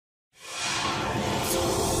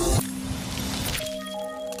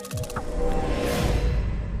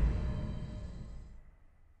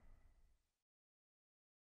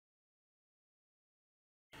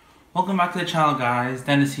Welcome back to the channel, guys.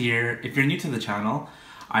 Dennis here. If you're new to the channel,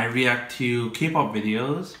 I react to K-pop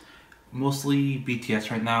videos, mostly BTS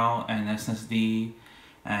right now and SNSD,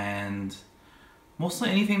 and mostly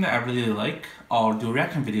anything that I really like, I'll do a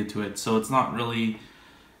reaction video to it. So it's not really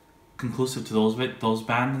conclusive to those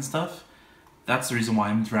bands and stuff. That's the reason why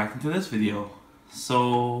I'm reacting to this video.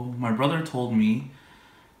 So my brother told me,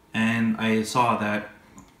 and I saw that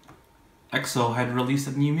EXO had released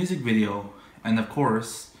a new music video, and of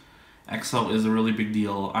course EXO is a really big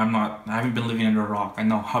deal. I haven't been living under a rock. I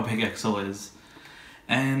know how big EXO is.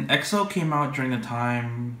 And EXO came out during the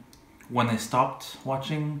time when I stopped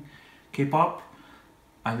watching K-pop.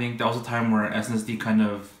 I think that was a time where SNSD kind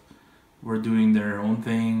of were doing their own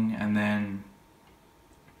thing, and then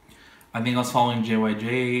I think I was following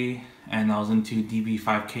JYJ and I was into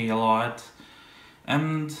DB5K a lot,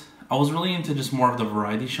 and I was really into just more of the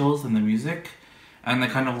variety shows than the music, and I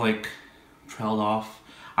kind of like trailed off.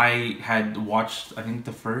 I had watched, I think,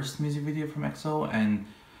 the first music video from EXO,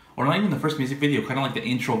 or not even the first music video, kind of like the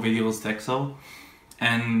intro videos to EXO,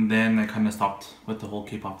 and then I kind of stopped with the whole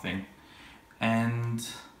K-pop thing. And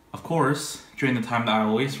of course, during the time that I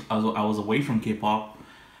was away from K-pop,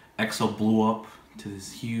 EXO blew up to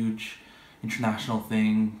this huge international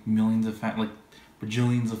thing, millions of fans, like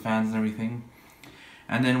bajillions of fans and everything.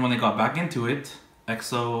 And then when I got back into it,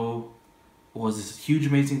 EXO was this huge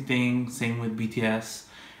amazing thing, same with BTS,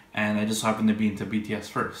 and I just happened to be into BTS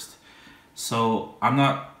first. So I'm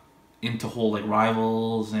not into whole like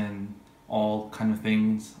rivals and all kind of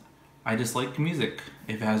things. I just like music.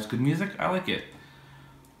 If it has good music, I like it.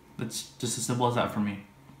 That's just as simple as that for me.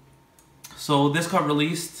 So this got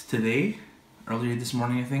released today, earlier this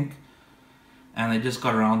morning I think, and I just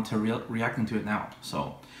got around to reacting to it now.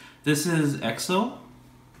 So this is EXO,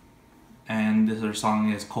 and their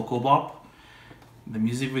song is Kpop. The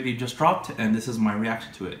music video just dropped, and this is my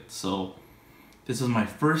reaction to it. So this is my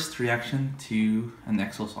first reaction to an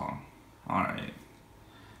EXO song. Alright.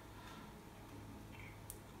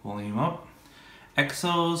 Volume up.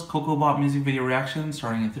 EXO's Kpop music video reaction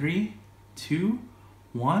starting in 3, 2,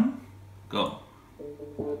 1, go.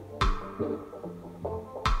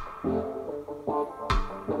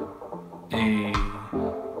 Hey.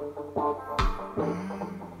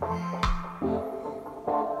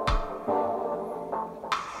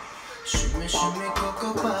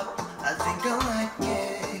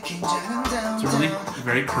 It's really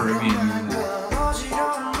very Caribbean music.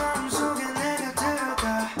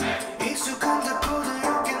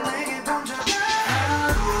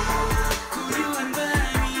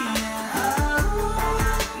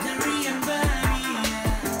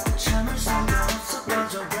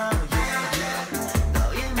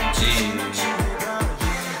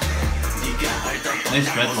 Nice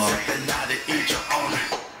dreadlock.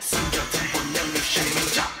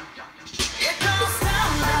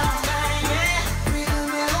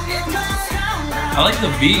 I like the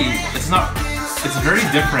beat. It's very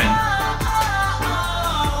different.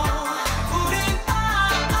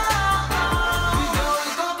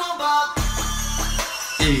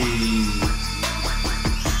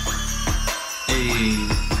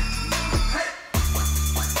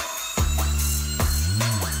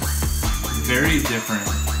 Very different.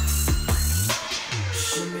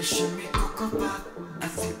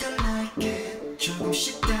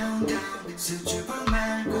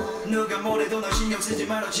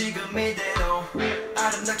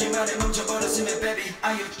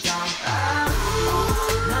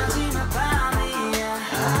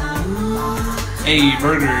 Hey,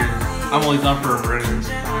 burgers. I'm always up for burgers.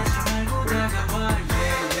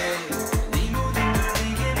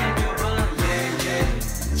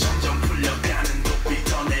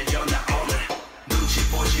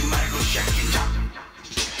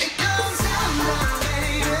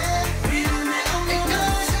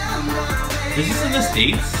 Is this in the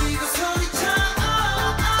States?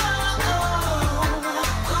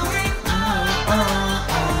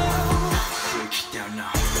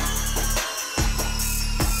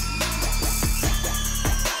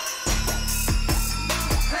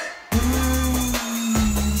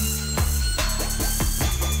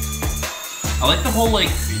 I like the whole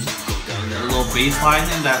like little bass line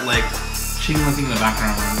and that like chingling thing in the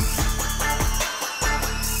background.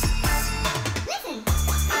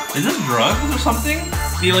 Is this drugs or something?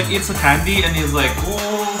 He like eats a candy and he's like,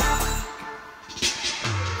 oh.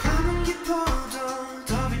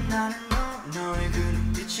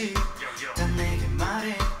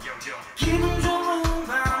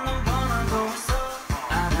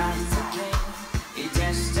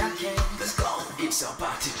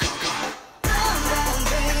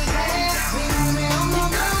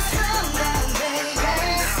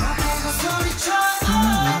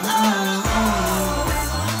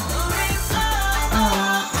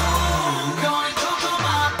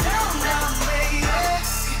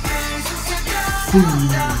 Kpop.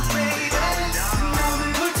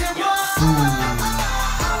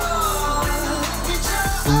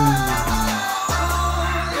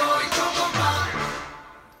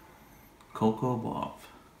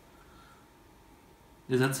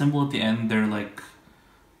 Is that symbol at the end their like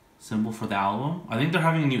symbol for the album? I think they're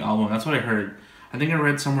having a new album. That's what I heard. I think I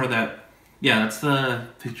read somewhere that, yeah, that's the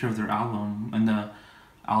picture of their album, and the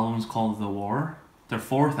album's called The War. Their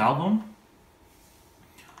 4th album.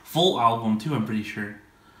 Full album too, I'm pretty sure.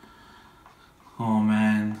 Oh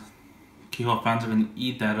man, K-pop fans are gonna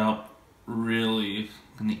eat that up. Really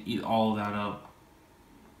gonna eat all of that up.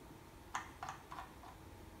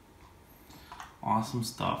 Awesome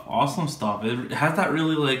stuff. Awesome stuff. It has that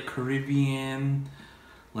really like Caribbean,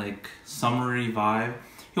 like summery vibe.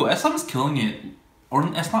 Yo, SM is killing it. Or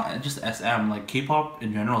it's not just SM, like K-pop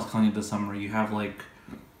in general is killing it this summer. You have like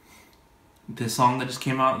this song that just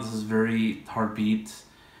came out. This is very hard beat.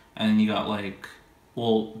 And you got like,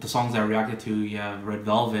 well, the songs that I reacted to, you have Red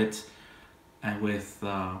Velvet, and with,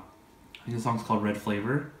 I think the song's called Red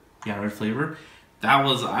Flavor. Yeah, Red Flavor. That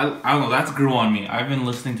was, I don't know, that's grew on me. I've been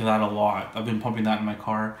listening to that a lot. I've been pumping that in my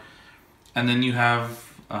car. And then you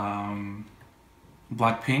have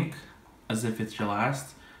Blackpink, As If It's Your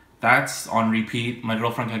Last. That's on repeat. My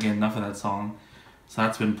girlfriend can't get enough of that song. So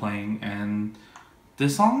that's been playing. And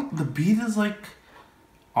this song, the beat is like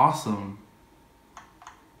awesome.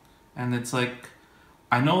 And it's like,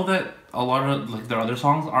 I know that a lot of like their other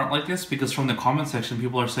songs aren't like this, because from the comment section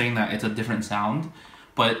people are saying that it's a different sound.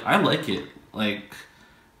 But I like it. Like,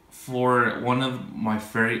 for one of my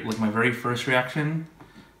very first reaction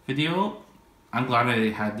video, I'm glad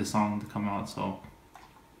I had this song to come out. So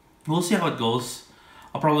we'll see how it goes.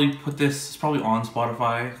 I'll probably put this, it's probably on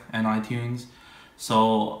Spotify and iTunes,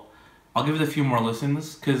 so I'll give it a few more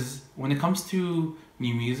listens, because when it comes to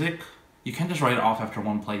new music, you can't just write it off after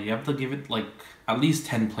one play. You have to give it like at least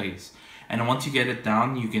 10 plays, and once you get it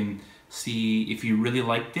down, you can see if you really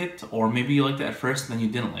liked it, or maybe you liked it at first and then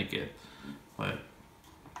you didn't like it. But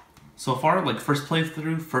so far, like first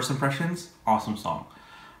playthrough, first impressions, awesome song.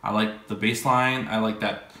 I like the bass line. I like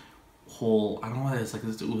that whole, I don't know what it is, like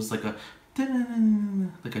it was like a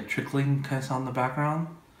trickling kind of sound in the background.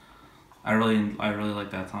 I really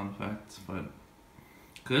like that sound effect. But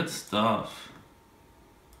good stuff.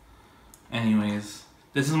 Anyways,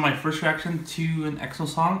 this is my first reaction to an EXO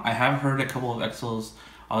song. I have heard a couple of EXO's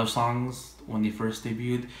other songs when they first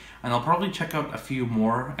debuted, and I'll probably check out a few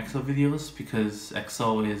more EXO videos, because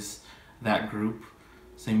EXO is that group.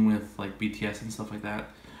 Same with like BTS and stuff like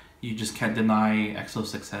that. You just can't deny EXO's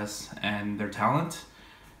success and their talent.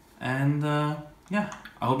 And yeah,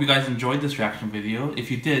 I hope you guys enjoyed this reaction video.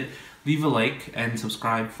 If you did, leave a like and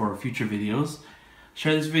subscribe for future videos.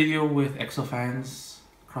 Share this video with EXO fans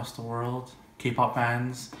across the world, K-pop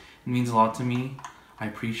fans. It means a lot to me. I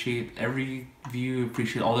appreciate every view,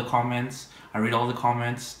 appreciate all the comments. I read all the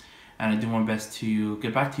comments, and I do my best to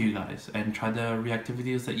get back to you guys and try to react to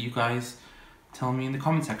videos that you guys tell me in the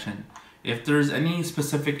comment section. If there's any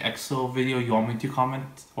specific EXO video you want me to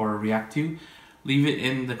comment or react to, leave it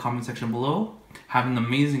in the comment section below. Have an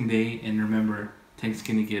amazing day, and remember, take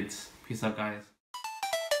skinny kids. Peace out, guys.